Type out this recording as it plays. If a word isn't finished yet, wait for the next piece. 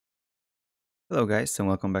Hello guys and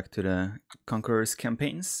welcome back to the Conquerors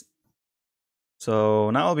campaigns. So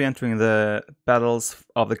now I'll be entering the battles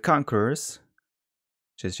of the Conquerors,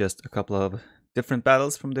 which is just a couple of different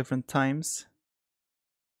battles from different times.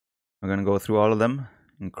 We're gonna go through all of them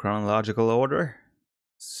in chronological order.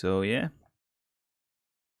 So yeah.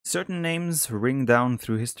 Certain names ring down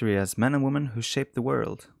through history as men and women who shaped the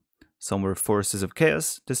world. Some were forces of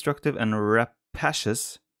chaos, destructive and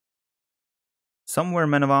rapacious. Some were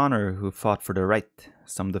men of honor who fought for the right.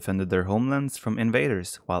 Some defended their homelands from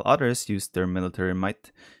invaders, while others used their military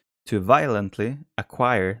might to violently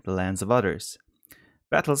acquire the lands of others.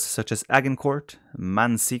 Battles such as Agincourt,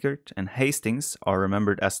 Manzikert, and Hastings are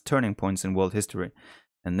remembered as turning points in world history,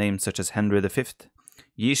 and names such as Henry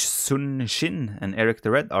V, Sun-shin, and Erik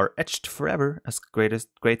the Red are etched forever as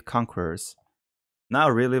great conquerors. Now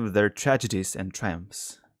relive their tragedies and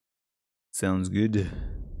triumphs. Sounds good.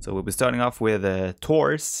 So we'll be starting off with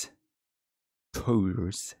Tours,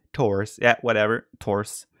 yeah, whatever,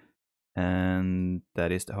 Tours. And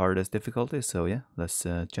that is the hardest difficulty, so yeah, let's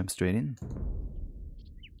jump straight in.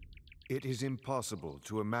 It is impossible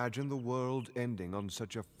to imagine the world ending on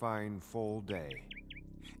such a fine fall day.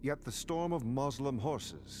 Yet the storm of Muslim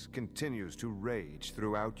horses continues to rage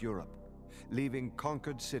throughout Europe, leaving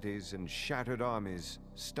conquered cities and shattered armies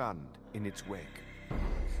stunned in its wake.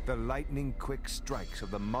 The lightning-quick strikes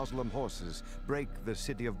of the Muslim horses break the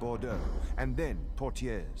city of Bordeaux, and then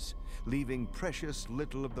Poitiers, leaving precious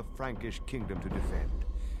little of the Frankish kingdom to defend.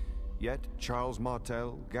 Yet Charles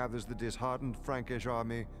Martel gathers the disheartened Frankish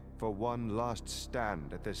army for one last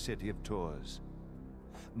stand at the city of Tours.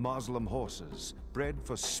 Muslim horses, bred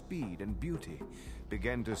for speed and beauty,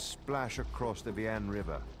 began to splash across the Vienne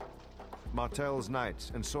River. Martel's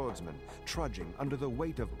knights and swordsmen, trudging under the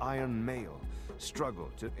weight of iron mail,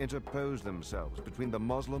 struggled to interpose themselves between the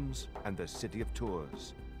Muslims and the city of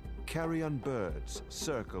Tours. Carrion birds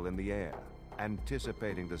circle in the air,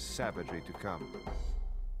 anticipating the savagery to come.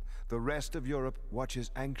 The rest of Europe watches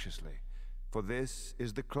anxiously, for this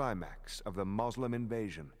is the climax of the Muslim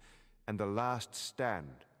invasion and the last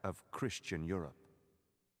stand of Christian Europe.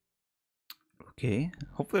 Okay,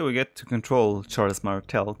 hopefully we get to control Charles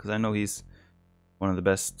Martel, because I know he's one of the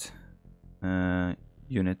best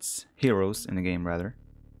heroes in the game rather.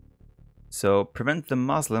 So prevent the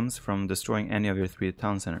Muslims from destroying any of your 3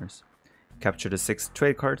 town centers. Capture the 6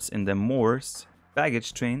 trade carts in the Moors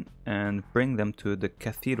baggage train and bring them to the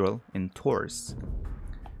cathedral in Tours.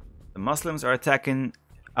 The Muslims are attacking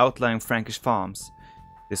outlying Frankish farms.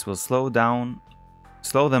 This will slow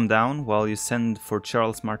them down while you send for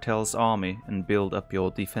Charles Martel's army and build up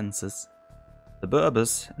your defenses. The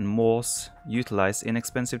Berbers and Moors utilize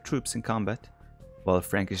inexpensive troops in combat. While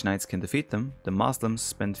Frankish knights can defeat them, the Muslims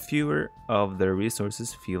spend fewer of their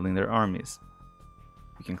resources fielding their armies.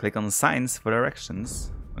 You can click on the signs for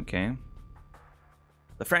directions. Okay.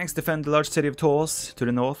 The Franks defend the large city of Tours to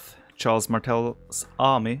the north. Charles Martel's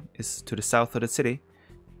army is to the south of the city.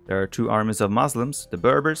 There are 2 armies of Muslims. The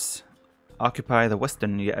Berbers occupy the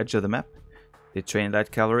western edge of the map. They train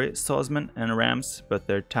light cavalry, swordsmen, and rams, but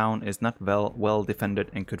their town is not well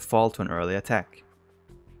defended and could fall to an early attack.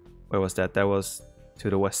 Where was that? That was to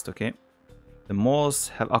the west, okay. The Moors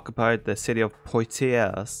have occupied the city of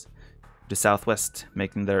Poitiers to the southwest,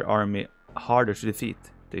 making their army harder to defeat.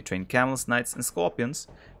 They train camels, knights, and scorpions,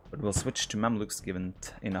 but will switch to Mamluks given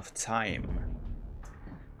enough time.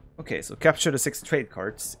 Okay, so capture the 6 trade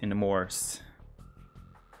carts in the Moors.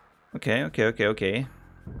 Okay.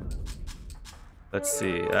 Let's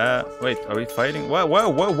see. Wait, are we fighting?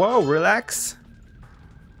 Whoa, relax.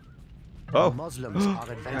 Oh, Muslims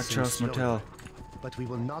are advancing Charles slowly, Martel. but we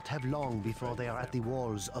will not have long before they are at the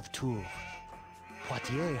walls of Tours.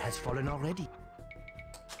 Poitiers has fallen already.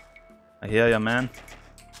 I hear ya, man.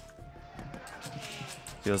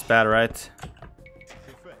 Feels bad, right?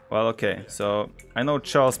 Well, okay, so I know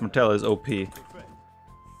Charles Martel is OP.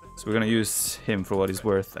 So we're gonna use him for what he's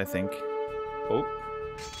worth, I think. Oh.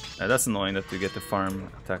 That's annoying that you get the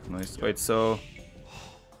farm attack noise. Wait, so...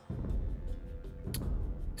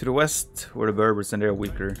 to the west were the Berbers and they're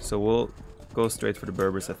weaker. So we'll go straight for the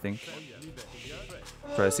Berbers, I think.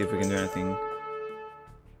 Try to see if we can do anything.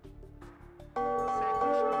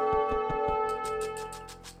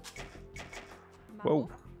 Whoa,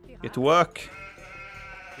 get to work.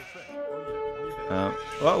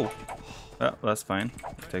 Whoa. Oh, that's fine.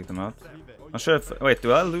 Take them out. Not sure if... wait,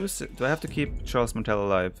 do I lose it? Do I have to keep Charles Martel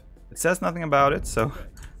alive? It says nothing about it, so...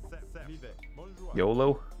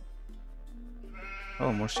 YOLO.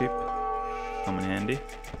 Oh, more sheep. Come in handy.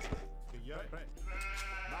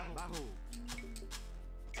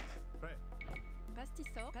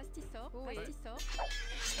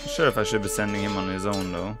 Sure if I should be sending him on his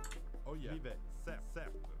own though.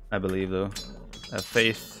 I believe though. I have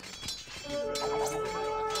faith.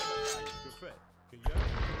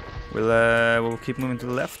 We'll keep moving to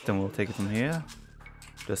the left and we'll take it from here.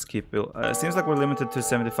 Just keep it seems like we're limited to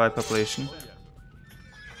 75 population.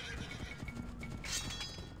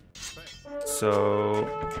 So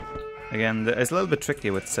again, it's a little bit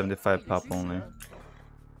tricky with 75 pop only.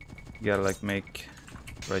 You gotta like make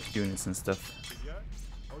right units and stuff.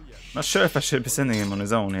 Not sure if I should be sending him on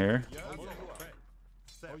his own here.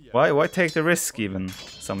 Why take the risk even?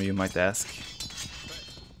 Some of you might ask.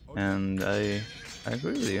 And I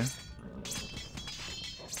agree with you.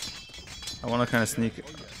 I want to kind of sneak.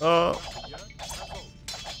 Oh,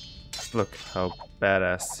 look how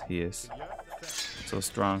badass he is. So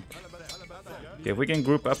strong. Okay, if we can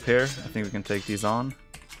group up here, I think we can take these on.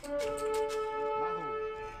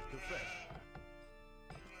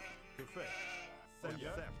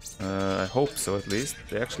 I hope so, at least.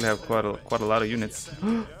 They actually have quite a lot of units.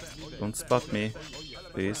 Don't spot me,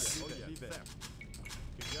 please.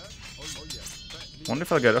 Wonder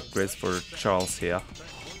if I'll get upgrades for Charles here.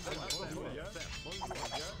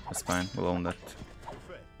 That's fine, we'll own that.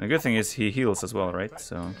 The good thing is he heals as well, right?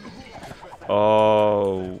 So.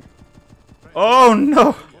 Oh. Oh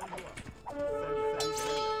no!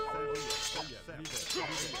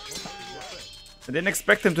 I didn't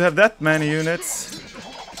expect him to have that many units.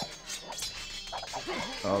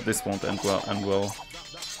 Oh, this won't end well.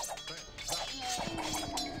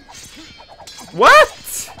 What?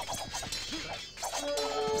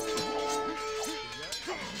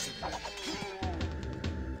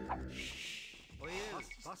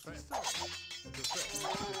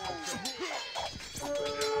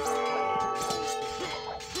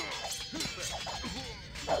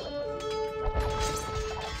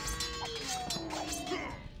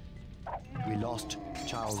 We lost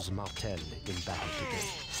Charles Martel in battle today.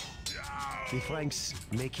 The Franks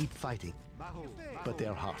may keep fighting, but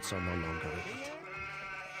their hearts are no longer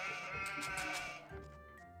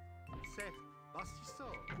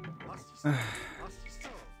in it.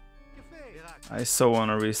 I so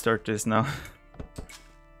want to restart this now.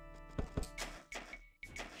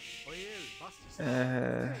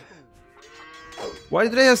 Why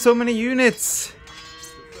do they have so many units?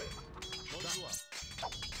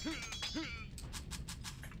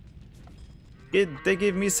 They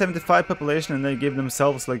gave me 75 population and they give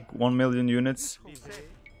themselves like 1 million units.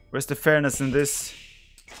 Where's the fairness in this?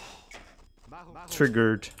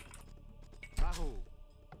 Triggered.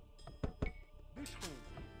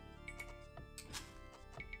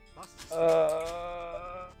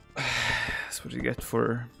 That's what you get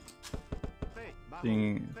for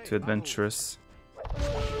being too adventurous.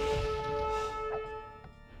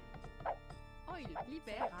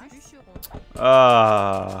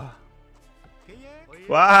 Ah.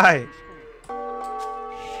 Why?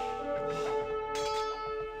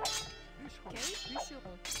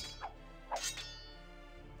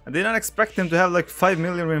 I did not expect him to have like 5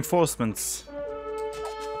 million reinforcements.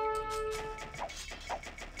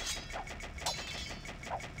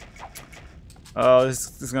 Oh,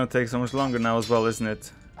 this is gonna take so much longer now as well, isn't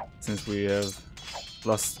it? Since we have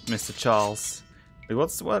lost Mr. Charles. Wait,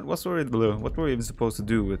 what's were blue? What were we even supposed to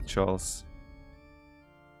do with Charles?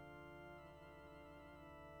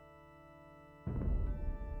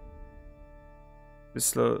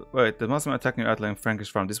 Wait, the Muslim attacking your outlying Frankish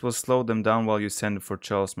farm. This will slow them down while you send for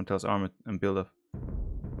Charles Martel's army and build up.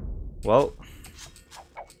 Well.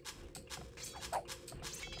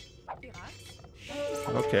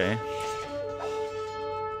 Okay.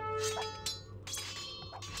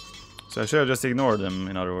 So I should have just ignored them,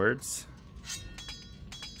 in other words.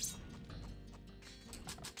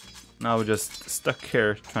 Now we're just stuck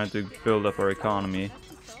here trying to build up our economy.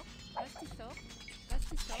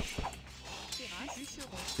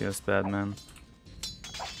 Yes, bad man.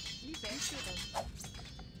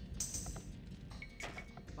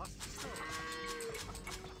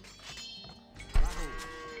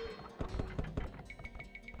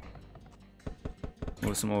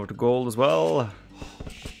 Move some over to gold as well.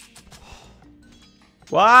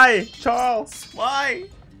 Why, Charles? Why?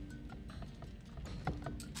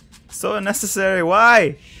 So unnecessary.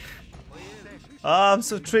 Why? Oh, I'm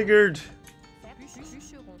so triggered.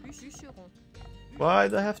 Why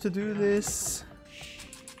do I have to do this?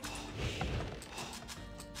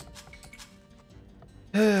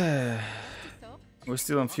 We're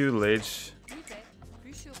still on feudal age.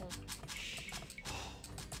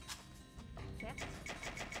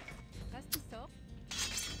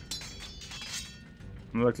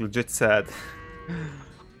 I'm like legit sad.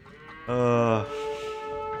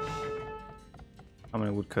 How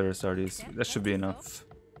many woodcutters are these? That should be enough.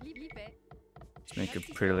 Let's make a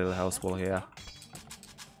pretty little house wall here.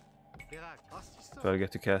 Gotta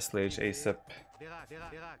get to Castle Age ASAP.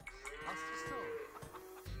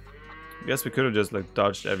 Guess we could have just like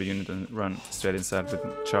dodged every unit and run straight inside with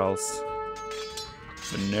Charles.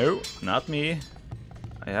 But no, not me.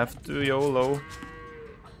 I have to YOLO.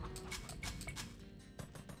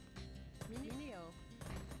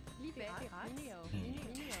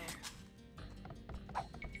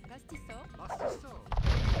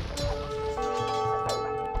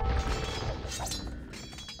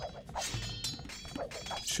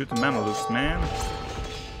 Shoot the Mamelukes, man.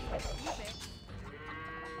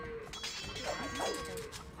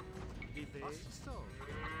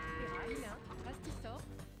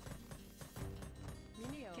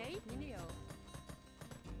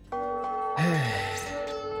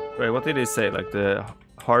 Wait, what did he say? Like the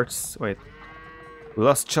hearts... Wait. We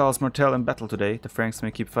lost Charles Martel in battle today. The Franks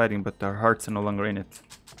may keep fighting, but their hearts are no longer in it.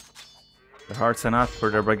 Their hearts are not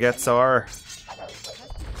where their baguettes are.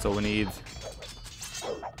 So we need...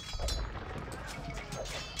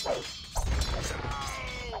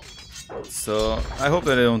 So I hope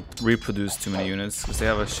that they don't reproduce too many units, because they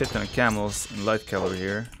have a shit ton of camels and light cavalry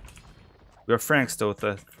here. We are Franks though,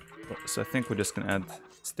 so I think we're just gonna add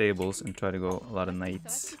stables and try to go a lot of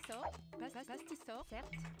knights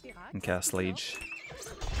in Castle Age.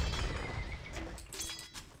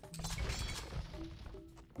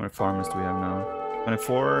 How many farmers do we have now?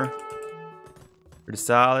 24. Pretty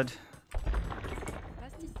solid.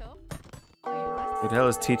 Who the hell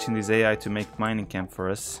is teaching these AI to make mining camp for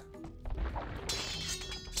us?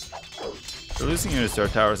 We're losing units to our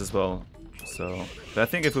towers as well, so... But I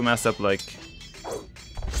think if we mess up like...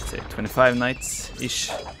 say 25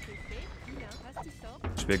 knights-ish,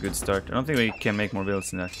 should be a good start. I don't think we can make more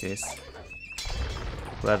builds in that case.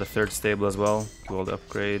 We'll add a third stable as well, do all the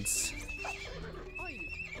upgrades.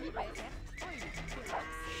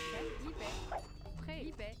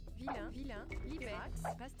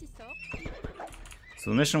 So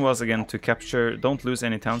the mission was again to capture, don't lose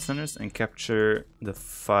any town centers, and capture the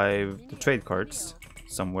trade carts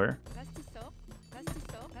somewhere.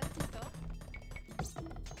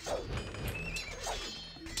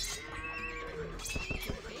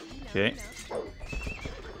 Okay.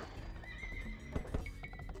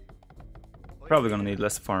 Probably gonna need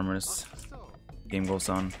less farmers. Game goes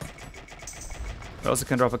on. We also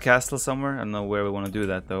can drop a castle somewhere. I don't know where we want to do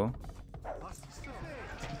that though.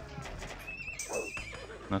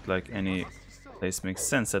 Not like any place makes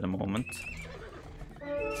sense at the moment.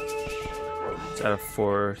 Let's add a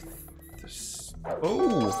fourth.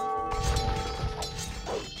 Oh!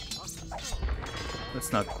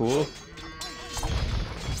 That's not cool.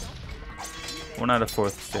 We're not a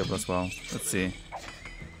fourth stable as well. Let's see.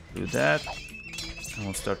 Do that. And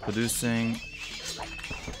we'll start producing.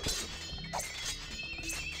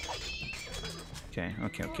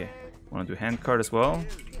 Okay. Want to do handcart as well.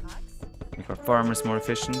 Make our farmers more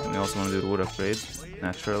efficient, and we also want to do the wood upgrade,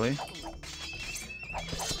 naturally.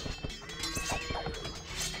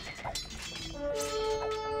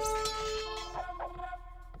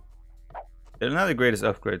 They're not the greatest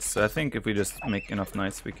upgrades, so I think if we just make enough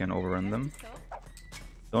knights, we can overrun them.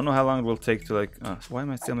 Don't know how long it will take to like... why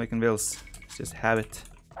am I still making bills? It's just habit.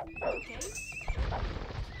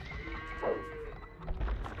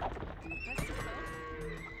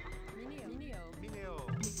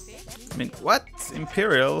 I mean, what?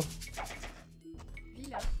 Imperial?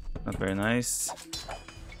 Not very nice.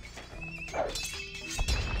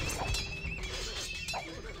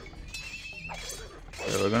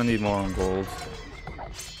 So we're gonna need more on gold.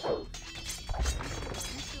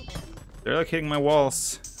 They're like hitting my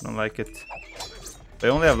walls. I don't like it. They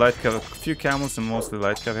only have light cav, a few camels and mostly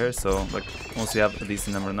light cav here, so like once we have a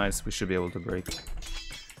decent number of knights, we should be able to break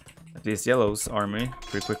at least Yellow's army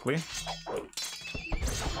pretty quickly.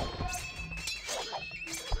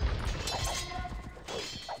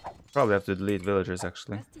 Probably have to delete villagers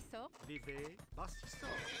actually.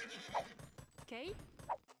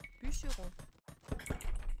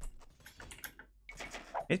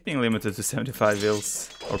 It being limited to 75 vills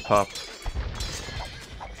or pop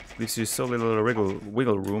leaves you so little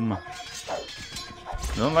wiggle room.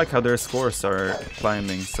 I don't like how their scores are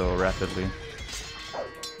climbing so rapidly.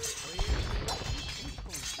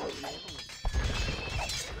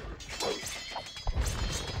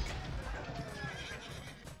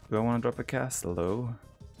 Do I want to drop a castle though?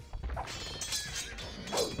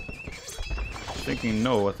 Thinking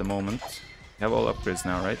no at the moment. We have all upgrades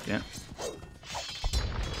now, right? Yeah.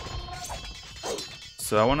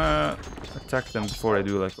 So I want to attack them before I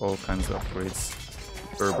do like all kinds of upgrades.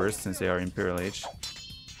 Berbers since they are Imperial Age.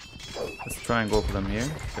 Let's try and go for them here.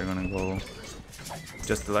 They're gonna go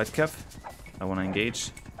just the light cav. I wanna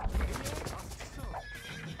engage.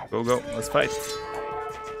 Go, go, let's fight.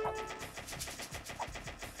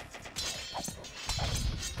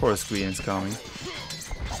 Forest Green is coming.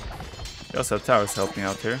 We also have towers helping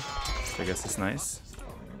out here, which I guess is nice.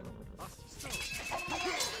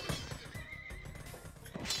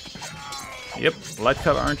 Yep, light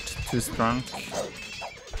cav aren't too strong.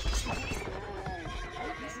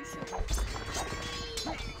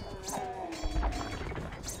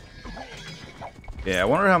 Yeah, I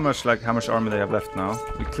wonder how much armor they have left now.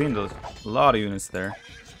 We cleaned a lot of units there.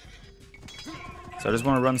 So I just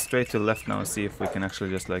want to run straight to the left now and see if we can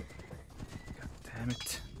actually just like... God damn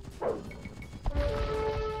it.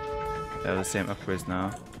 They have the same upgrades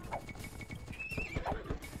now.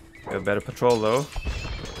 We have better patrol though.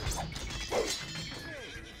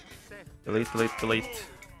 Delete, delete, delete.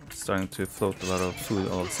 It's starting to float a lot of food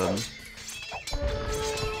all of a sudden.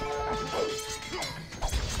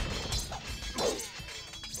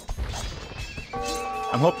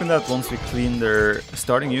 I'm hoping that once we clean their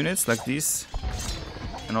starting units like these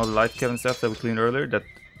and all the light cav and stuff that we cleaned earlier, that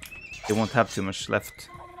they won't have too much left.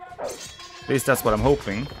 At least that's what I'm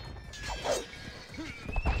hoping.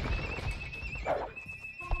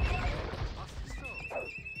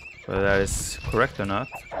 Whether that is correct or not,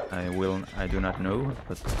 I do not know,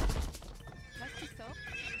 but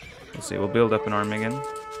we'll see. We'll build up an army again.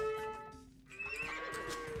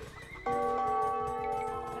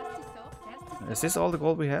 Is this all the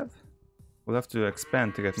gold we have? We'll have to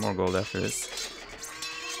expand to get more gold after this.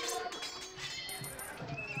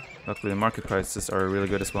 Luckily the market prices are really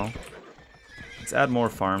good as well. Let's add more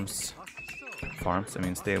farms. Farms, I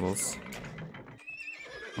mean stables.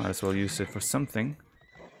 Might as well use it for something.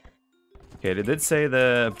 Okay, they did say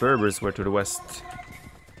the Berbers were to the west.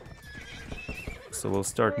 So we'll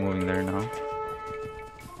start moving there now.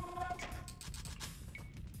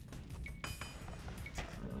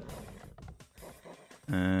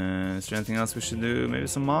 Is there anything else we should do? Maybe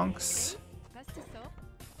some monks?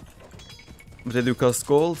 But they do cost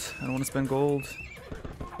gold. I don't want to spend gold.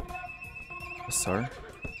 Sorry.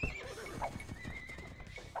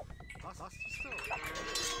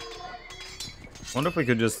 Wonder if we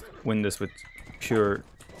could just win this with pure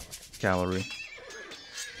cavalry.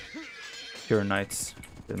 Pure knights,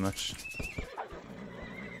 pretty much.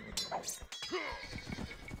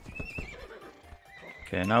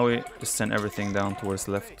 Okay, now we just send everything down towards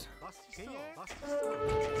the left.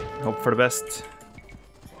 Hope for the best.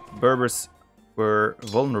 Berbers were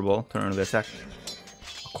vulnerable to an early attack,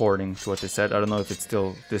 according to what they said. I don't know if it's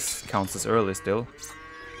still, this counts as early still.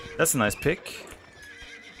 That's a nice pick.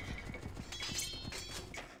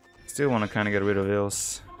 Still want to kind of get rid of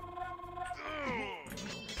those.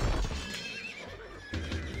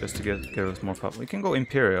 Just to get us more pop. We can go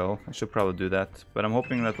Imperial. I should probably do that. But I'm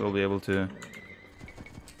hoping that we'll be able to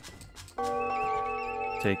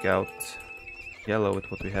take out yellow with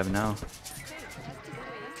what we have now.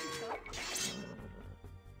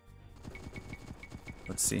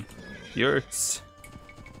 Let's see. Yurts.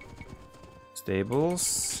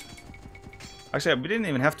 Stables. Actually, we didn't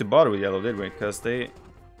even have to bother with yellow, did we? Because the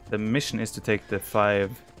mission is to take the 5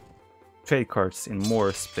 trade carts in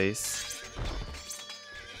more space.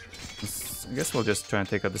 I guess we'll just try and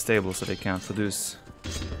take out the stables so they can't produce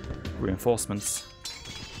reinforcements.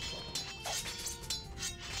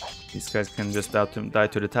 These guys can just die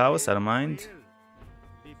to the towers, I don't mind.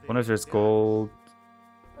 Wonder if there's gold.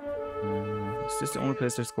 Is this the only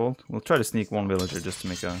place there's gold? We'll try to sneak one villager just to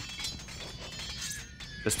make a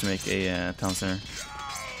town center.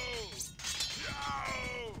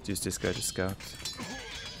 Use this guy to scout.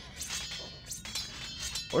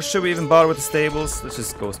 Or should we even bother with the stables? Let's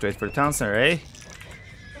just go straight for the town center, eh?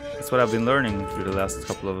 That's what I've been learning through the last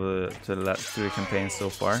couple of through the campaigns so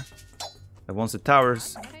far. And once the town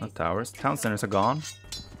centers are gone,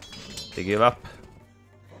 they give up.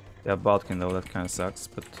 They have Bodkin though, that kind of sucks,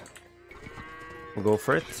 but we'll go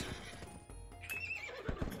for it.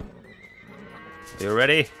 Are you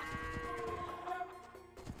ready?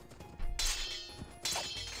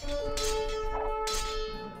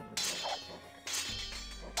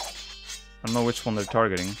 I don't know which one they're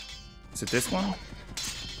targeting. Is it this one?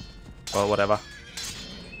 Well, whatever.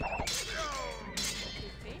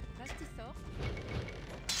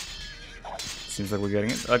 Seems like we're getting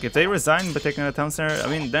it. Like, if they resign by taking a town center, I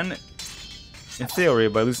mean, then in theory,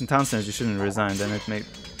 by losing town centers, you shouldn't resign. Then it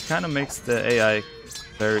kind of makes the AI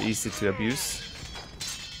very easy to abuse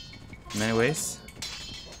in many ways.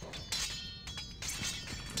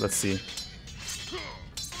 Let's see.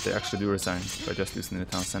 they actually do resign by just losing the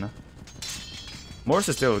town center. Morse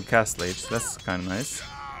is still castle age, so that's kind of nice.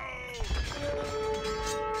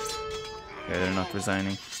 Okay, they're not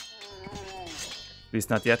resigning. At least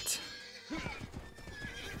not yet.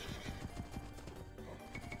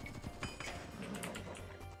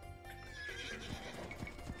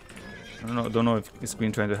 I don't know if it's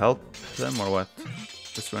Green trying to help them or what.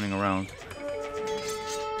 Just running around.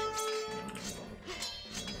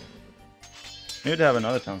 Maybe they have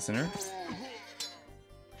another town center.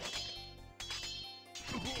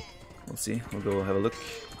 We'll see. We'll go have a look.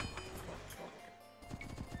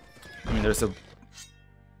 I mean, there's a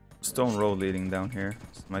stone road leading down here.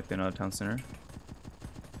 So might be another town center.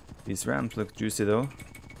 These ramps look juicy though.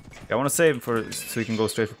 I want to save for so we can go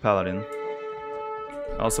straight for Paladin.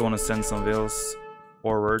 I also want to send some vills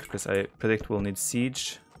forward because I predict we'll need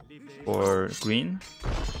siege for green.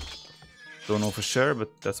 Don't know for sure, but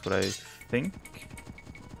that's what I think.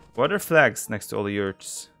 What are flags next to all the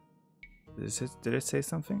yurts? Did it say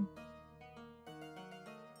something?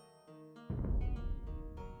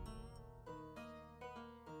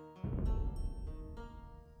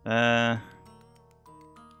 I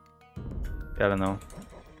don't know.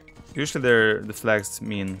 Usually the flags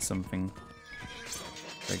mean something.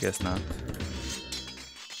 I guess not.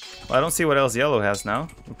 Well, I don't see what else yellow has now.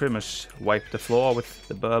 We pretty much wiped the floor with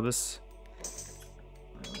the bulbous.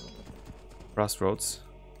 Crossroads.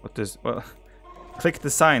 What does... Well, click the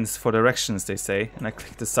signs for directions, they say. And I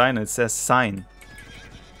click the sign and it says sign.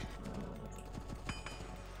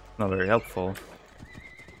 Not very helpful.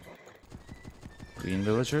 Green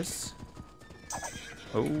villagers.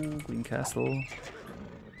 Oh, green castle.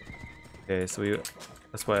 Okay, so we...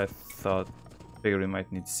 That's why I thought... Figured we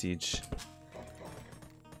might need siege.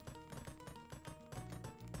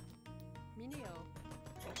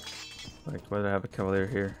 Like, why do I have a cavalier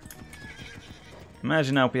here?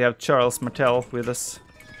 Imagine now we have Charles Martel with us.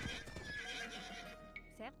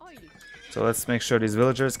 So let's make sure these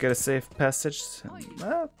villagers get a safe passage.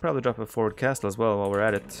 Probably drop a forward castle as well while we're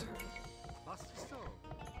at it.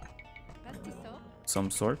 Some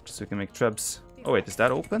sort, so we can make trebs. Oh wait, is that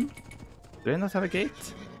open? Do they not have a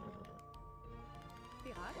gate?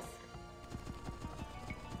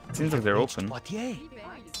 Seems like they're open.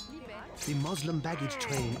 The Muslim baggage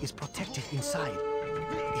train is protected inside.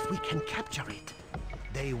 If we can capture it,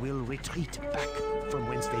 they will retreat back from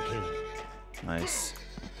whence they came. Nice.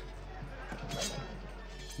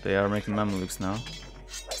 They are making Mamelukes now.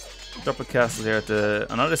 Drop a castle here at the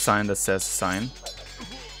another sign that says sign.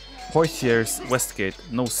 Poitiers Westgate,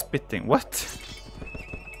 no spitting. What?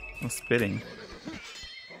 No spitting.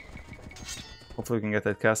 Hopefully we can get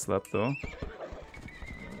that castle up though.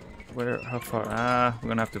 Where? How far? Ah, we're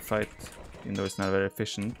gonna have to fight, even though it's not very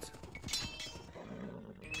efficient.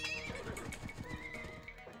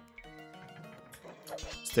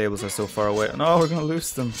 Stables are so far away. No, we're gonna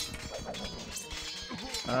lose them.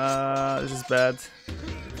 This is bad.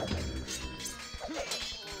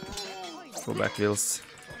 Go back, Vils.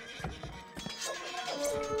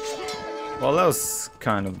 Well, that was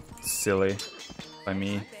kind of silly by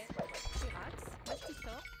me.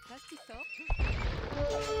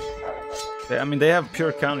 I mean, they have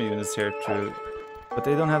pure counter units here too, but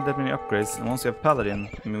they don't have that many upgrades. And once we have Paladin,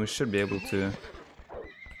 I mean, we should be able to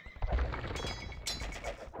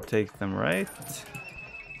take them, right?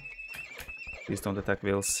 Please don't attack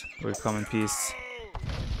Vils. We'll come in peace.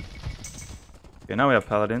 Okay, now we have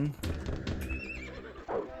Paladin.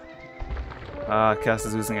 Cast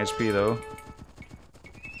is losing HP though.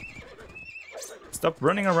 Stop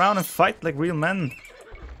running around and fight like real men.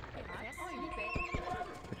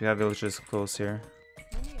 We have villagers close here.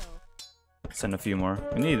 Send a few more.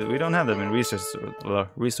 We don't have that many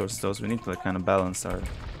resources though, so we need to like kind of balance our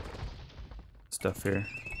stuff here.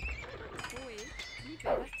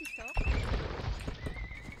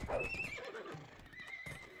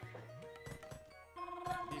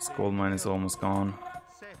 This gold mine is almost gone.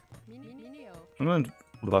 We'll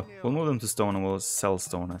move them to stone and we'll sell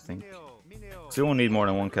stone, I think. So we won't need more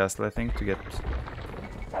than one castle, I think, to get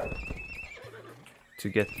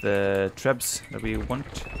the trebs that we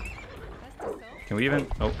want. Can we even?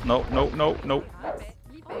 Oh, no, no, no, no.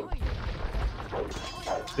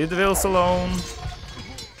 Leave the Vils alone.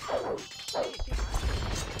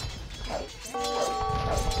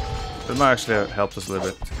 That might actually help us a little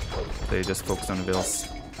bit. They just focus on the Vils.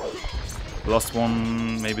 Lost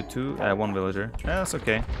one, maybe two. One villager. Yeah, that's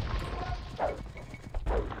okay.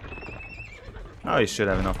 Now you should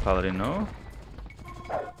have enough Paladin, no?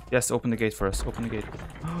 Yes, open the gate for us. Open the gate.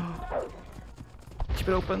 Keep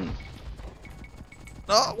it open.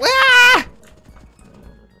 Oh, ah!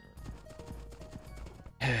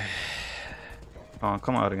 Oh,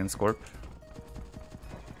 come out again, Scorp.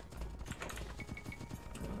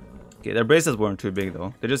 Okay, their bases weren't too big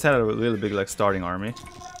though. They just had a really big like starting army.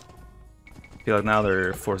 I feel like now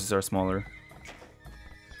their forces are smaller.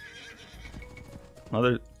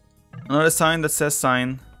 Another sign that says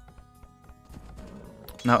sign.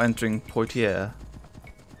 Now entering Poitiers.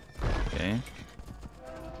 Okay.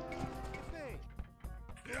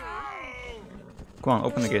 Come on,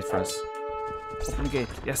 open the gate for us. Open the gate,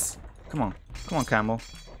 yes. Come on. Come on, Camel.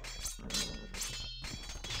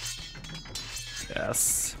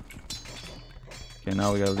 Yes. Okay,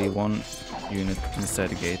 now we gotta leave one unit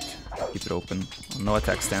inside the gate. Keep it open. No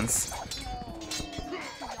attack stance.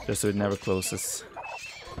 Just so it never closes.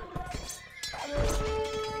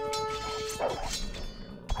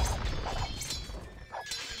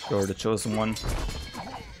 You're the chosen one.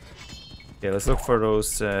 Okay, let's look for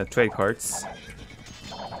those trade carts.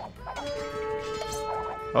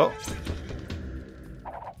 Oh!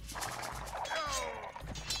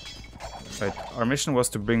 Right, our mission was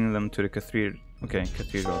to bring them to the cathedral. Okay,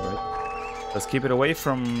 cathedral, right? Let's keep it away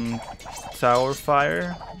from tower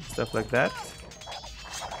fire, stuff like that.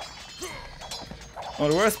 Well,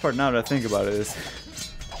 the worst part now that I think about it is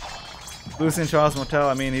losing Charles Martel.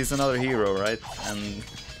 I mean, he's another hero, right? And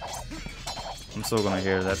I'm so gonna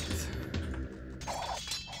hear that.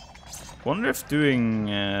 Wonder if doing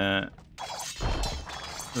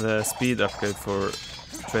the speed upgrade for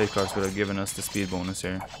trade cards would have given us the speed bonus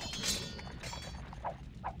here.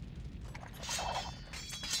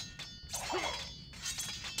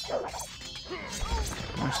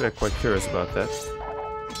 I'm actually quite curious about that.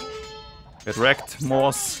 Get wrecked,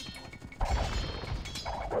 Moss.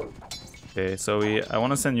 Okay, so I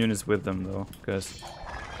want to send units with them though, because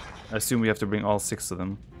I assume we have to bring all 6 of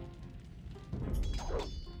them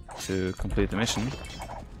to complete the mission.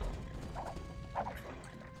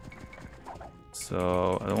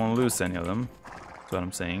 So I don't want to lose any of them. That's what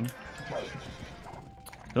I'm saying.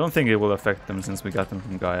 I don't think it will affect them since we got them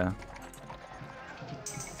from Gaia.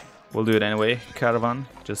 We'll do it anyway, Caravan,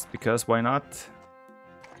 just because, why not?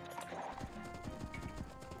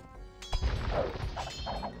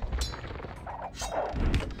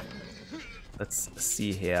 Let's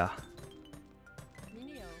see here.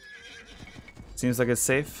 Seems like it's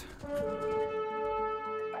safe.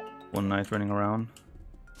 One knight running around.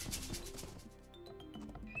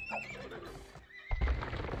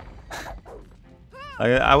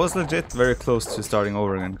 I was legit very close to starting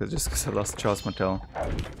over again, just because I lost Charles Martel.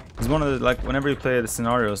 It's one of the, like, whenever you play the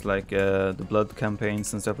scenarios, like the blood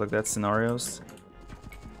campaigns and stuff like that, scenarios,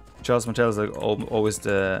 Charles Martel is like always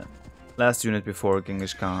the last unit before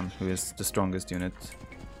Genghis Khan, who is the strongest unit.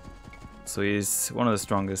 So he's one of the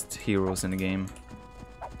strongest heroes in the game.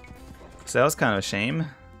 So that was kind of a shame.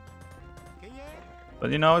 But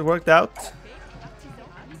you know, it worked out.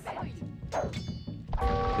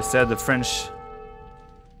 They said the French...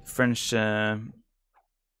 Wait,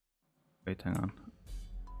 hang on.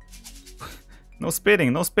 No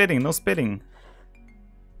spitting, no spitting, no spitting.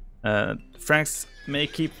 Franks may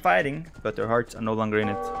keep fighting, but their hearts are no longer in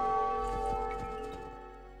it.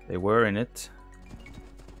 They were in it.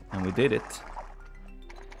 And we did it.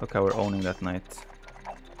 Look how we're owning that night.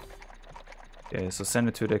 Okay, so send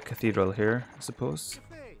it to the cathedral here, I suppose.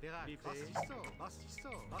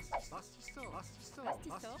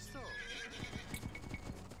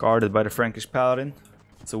 Guarded by the Frankish paladin.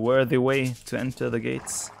 It's a worthy way to enter the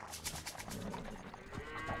gates.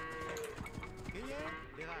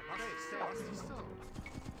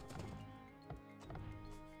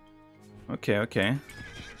 Okay, okay.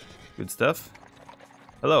 Good stuff.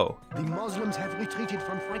 Hello. The Muslims have retreated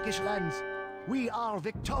from Frankish lands. We are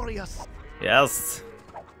victorious. Yes.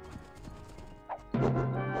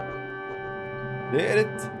 Did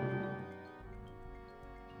it.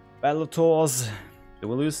 Battle of Tours. They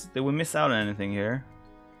will miss out on anything here.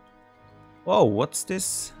 Whoa, what's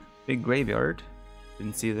this? Big graveyard.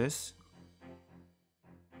 Didn't see this.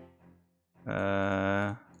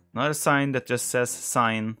 Not a sign that just says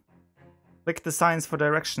sign. Click the signs for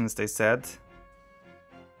directions, they said.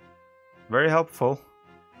 Very helpful.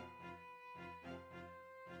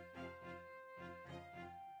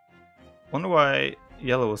 Wonder why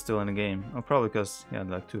yellow was still in the game. Oh, probably because he had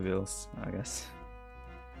like 2 wheels, I guess.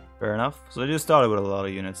 Fair enough. So I just started with a lot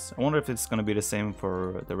of units. I wonder if it's gonna be the same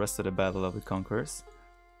for the rest of the Battle of the Conquerors.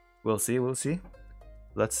 We'll see, we'll see.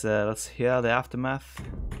 Let's hear the aftermath.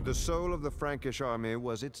 The soul of the Frankish army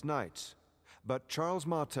was its knights, but Charles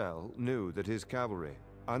Martel knew that his cavalry,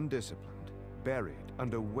 undisciplined, buried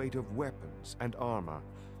under weight of weapons and armor,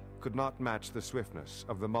 could not match the swiftness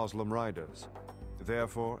of the Moslem riders.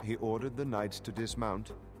 Therefore, he ordered the knights to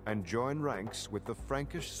dismount and join ranks with the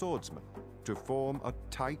Frankish swordsmen to form a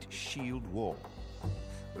tight shield wall.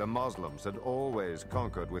 The Muslims had always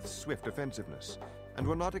conquered with swift offensiveness and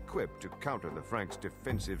were not equipped to counter the Franks'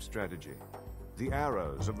 defensive strategy. The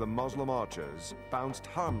arrows of the Muslim archers bounced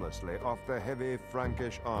harmlessly off the heavy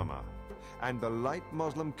Frankish armor, and the light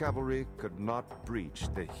Muslim cavalry could not breach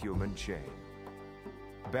the human chain.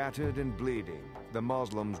 Battered and bleeding, the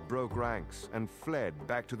Muslims broke ranks and fled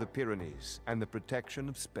back to the Pyrenees and the protection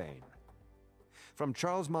of Spain. From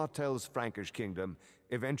Charles Martel's Frankish kingdom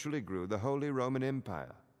eventually grew the Holy Roman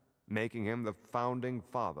Empire, making him the founding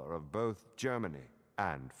father of both Germany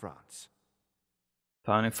and France.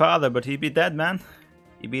 Founding father, but he'd be dead, man.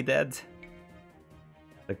 He'd be dead.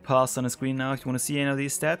 Like, pause on the screen now if you want to see any of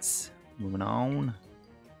these stats. Moving on.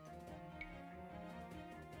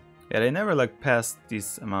 Yeah, they never like passed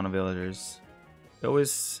these amount of villagers. They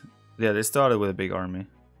always, yeah, they started with a big army.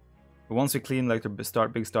 But once we cleaned like their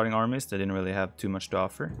big starting armies, they didn't really have too much to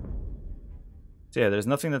offer. So yeah, there's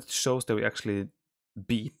nothing that shows that we actually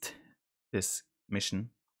beat this mission.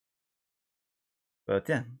 But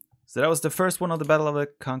yeah, so that was the first one of the Battle of the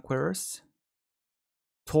Conquerors.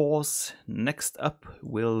 Tours next up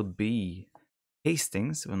will be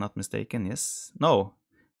Hastings, if I'm not mistaken, yes. No,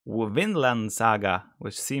 Vinland Saga,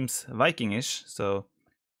 which seems Viking-ish, so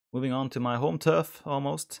moving on to my home turf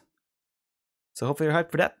almost. So hopefully you're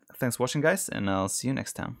hyped for that. Thanks for watching, guys, and I'll see you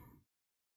next time.